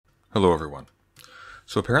Hello everyone.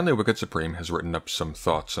 So apparently Wicked Supreme has written up some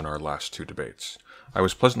thoughts on our last two debates. I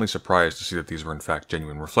was pleasantly surprised to see that these were in fact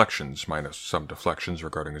genuine reflections, minus some deflections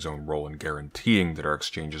regarding his own role in guaranteeing that our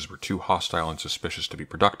exchanges were too hostile and suspicious to be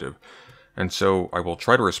productive, and so I will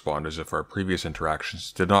try to respond as if our previous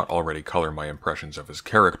interactions did not already color my impressions of his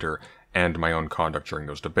character and my own conduct during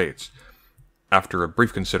those debates, after a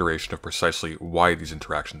brief consideration of precisely why these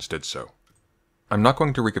interactions did so. I'm not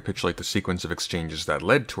going to recapitulate the sequence of exchanges that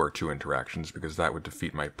led to our two interactions because that would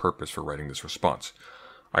defeat my purpose for writing this response.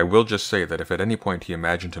 I will just say that if at any point he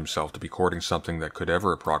imagined himself to be courting something that could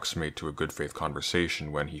ever approximate to a good faith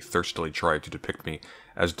conversation when he thirstily tried to depict me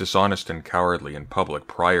as dishonest and cowardly in public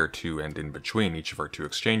prior to and in between each of our two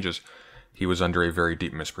exchanges, he was under a very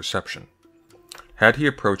deep misperception. Had he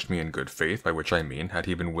approached me in good faith, by which I mean, had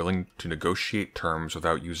he been willing to negotiate terms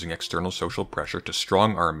without using external social pressure to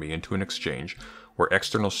strong-arm me into an exchange where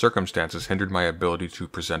external circumstances hindered my ability to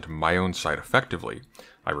present my own side effectively,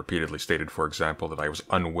 I repeatedly stated, for example, that I was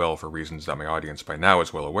unwell for reasons that my audience by now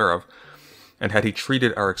is well aware of, and had he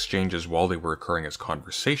treated our exchanges while they were occurring as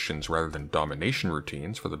conversations rather than domination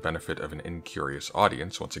routines for the benefit of an incurious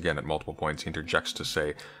audience, once again at multiple points he interjects to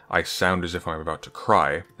say, I sound as if I'm about to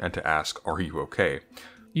cry, and to ask, are you okay?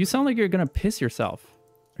 You sound like you're gonna piss yourself.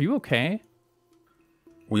 Are you okay?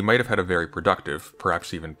 We might have had a very productive,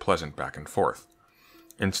 perhaps even pleasant back and forth.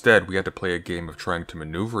 Instead, we had to play a game of trying to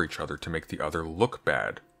maneuver each other to make the other look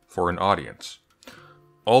bad for an audience.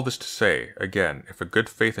 All this to say, again, if a good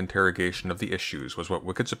faith interrogation of the issues was what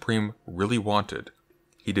Wicked Supreme really wanted,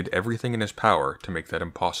 he did everything in his power to make that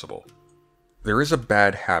impossible. There is a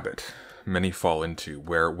bad habit many fall into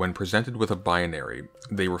where, when presented with a binary,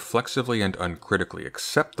 they reflexively and uncritically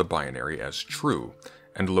accept the binary as true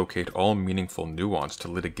and locate all meaningful nuance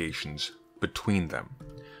to litigations between them.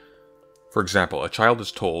 For example, a child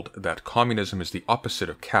is told that communism is the opposite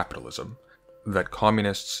of capitalism, that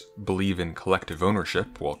communists believe in collective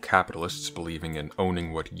ownership, while capitalists believing in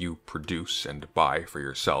owning what you produce and buy for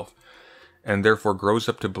yourself, and therefore grows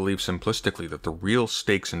up to believe simplistically that the real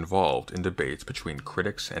stakes involved in debates between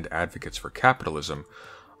critics and advocates for capitalism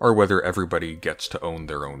are whether everybody gets to own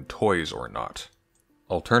their own toys or not.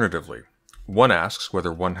 Alternatively, one asks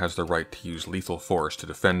whether one has the right to use lethal force to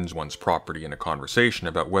defend one's property in a conversation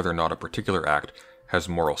about whether or not a particular act has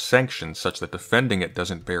moral sanction such that defending it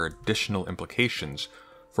doesn't bear additional implications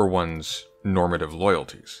for one's normative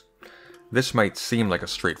loyalties. This might seem like a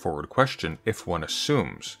straightforward question if one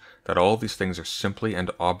assumes that all these things are simply and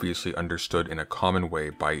obviously understood in a common way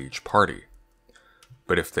by each party.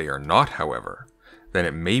 But if they are not, however, then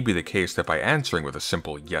it may be the case that by answering with a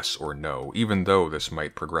simple yes or no, even though this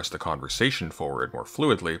might progress the conversation forward more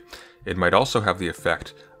fluidly, it might also have the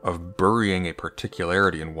effect of burying a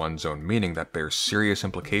particularity in one's own meaning that bears serious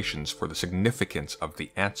implications for the significance of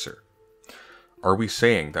the answer. Are we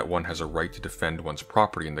saying that one has a right to defend one's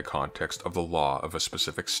property in the context of the law of a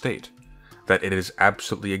specific state? That it is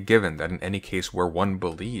absolutely a given that in any case where one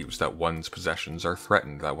believes that one's possessions are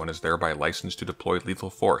threatened, that one is thereby licensed to deploy lethal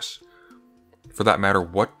force? For that matter,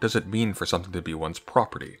 what does it mean for something to be one's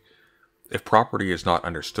property? If property is not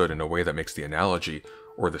understood in a way that makes the analogy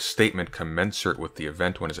or the statement commensurate with the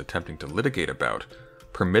event one is attempting to litigate about,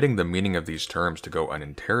 permitting the meaning of these terms to go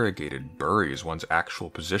uninterrogated buries one's actual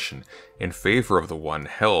position in favor of the one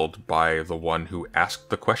held by the one who asked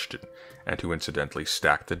the question, and who incidentally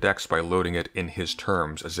stacked the decks by loading it in his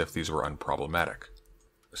terms as if these were unproblematic.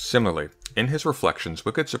 Similarly, in his reflections,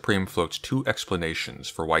 Wicked Supreme floats two explanations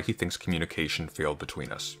for why he thinks communication failed between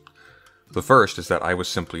us. The first is that I was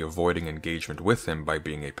simply avoiding engagement with him by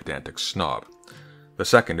being a pedantic snob. The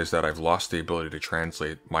second is that I've lost the ability to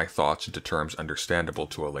translate my thoughts into terms understandable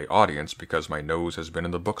to a lay audience because my nose has been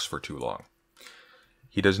in the books for too long.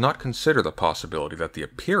 He does not consider the possibility that the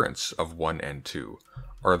appearance of 1 and 2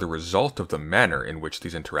 are the result of the manner in which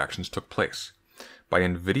these interactions took place. By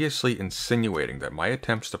invidiously insinuating that my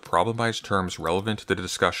attempts to problemize terms relevant to the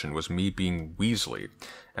discussion was me being weaselly,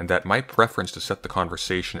 and that my preference to set the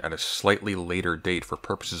conversation at a slightly later date for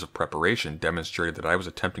purposes of preparation demonstrated that I was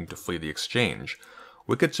attempting to flee the exchange,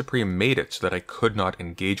 Wicked Supreme made it so that I could not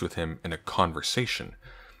engage with him in a conversation.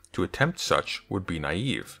 To attempt such would be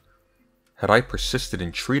naive. Had I persisted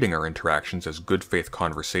in treating our interactions as good faith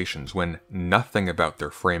conversations when nothing about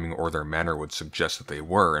their framing or their manner would suggest that they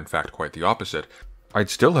were, in fact, quite the opposite, I'd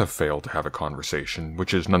still have failed to have a conversation,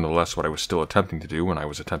 which is nonetheless what I was still attempting to do when I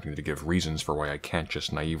was attempting to give reasons for why I can't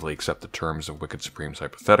just naively accept the terms of Wicked Supreme's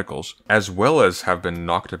hypotheticals, as well as have been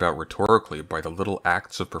knocked about rhetorically by the little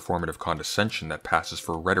acts of performative condescension that passes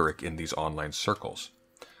for rhetoric in these online circles.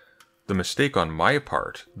 The mistake on my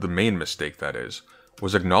part, the main mistake that is,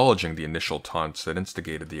 was acknowledging the initial taunts that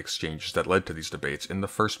instigated the exchanges that led to these debates in the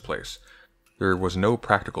first place. There was no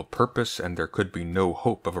practical purpose, and there could be no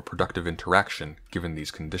hope of a productive interaction given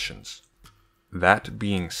these conditions. That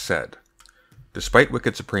being said, despite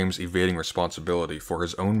Wicked Supreme's evading responsibility for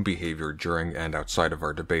his own behavior during and outside of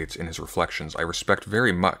our debates in his reflections, I respect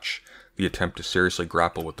very much the attempt to seriously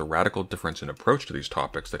grapple with the radical difference in approach to these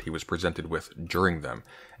topics that he was presented with during them,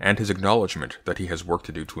 and his acknowledgement that he has work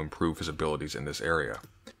to do to improve his abilities in this area.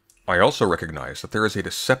 I also recognize that there is a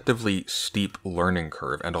deceptively steep learning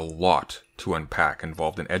curve and a lot to unpack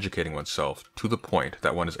involved in educating oneself to the point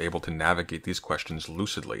that one is able to navigate these questions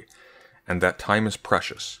lucidly, and that time is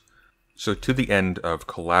precious. So to the end of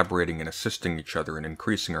collaborating and assisting each other in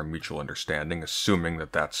increasing our mutual understanding, assuming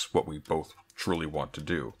that that's what we both truly want to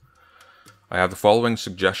do, I have the following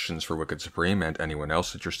suggestions for Wicked Supreme and anyone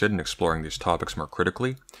else interested in exploring these topics more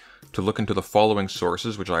critically, to look into the following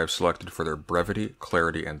sources which I have selected for their brevity,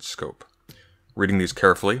 clarity, and scope. Reading these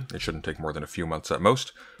carefully, it shouldn't take more than a few months at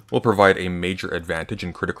most, will provide a major advantage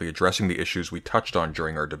in critically addressing the issues we touched on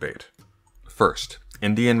during our debate. First,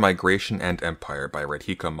 Indian Migration and Empire by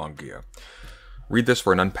Radhika Mongia. Read this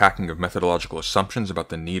for an unpacking of methodological assumptions about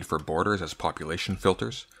the need for borders as population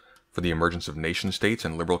filters, for the emergence of nation-states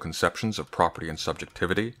and liberal conceptions of property and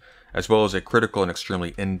subjectivity, as well as a critical and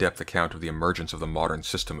extremely in-depth account of the emergence of the modern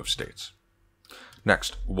system of states.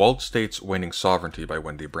 Next, Walled States, Waning Sovereignty by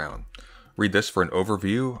Wendy Brown. Read this for an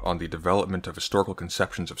overview on the development of historical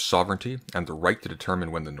conceptions of sovereignty and the right to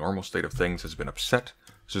determine when the normal state of things has been upset,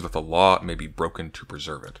 so that the law may be broken to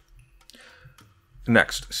preserve it.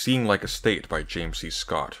 Next, Seeing Like a State by James C.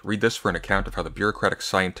 Scott. Read this for an account of how the bureaucratic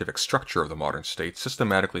scientific structure of the modern state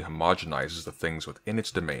systematically homogenizes the things within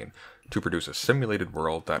its domain to produce a simulated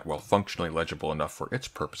world that, while functionally legible enough for its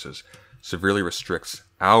purposes, severely restricts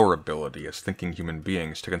our ability as thinking human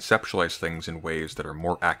beings to conceptualize things in ways that are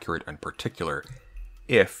more accurate and particular,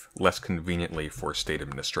 if less conveniently for state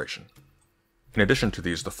administration. In addition to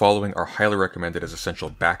these, the following are highly recommended as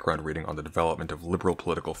essential background reading on the development of liberal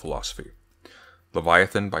political philosophy.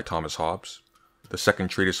 Leviathan by Thomas Hobbes, The Second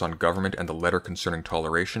Treatise on Government and the Letter Concerning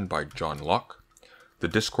Toleration by John Locke, The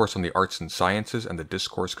Discourse on the Arts and Sciences and the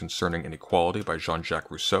Discourse Concerning Inequality by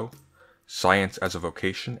Jean-Jacques Rousseau, Science as a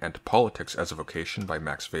Vocation and Politics as a Vocation by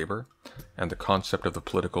Max Weber, and The Concept of the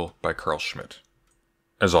Political by Carl Schmitt.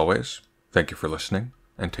 As always, thank you for listening,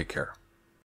 and take care.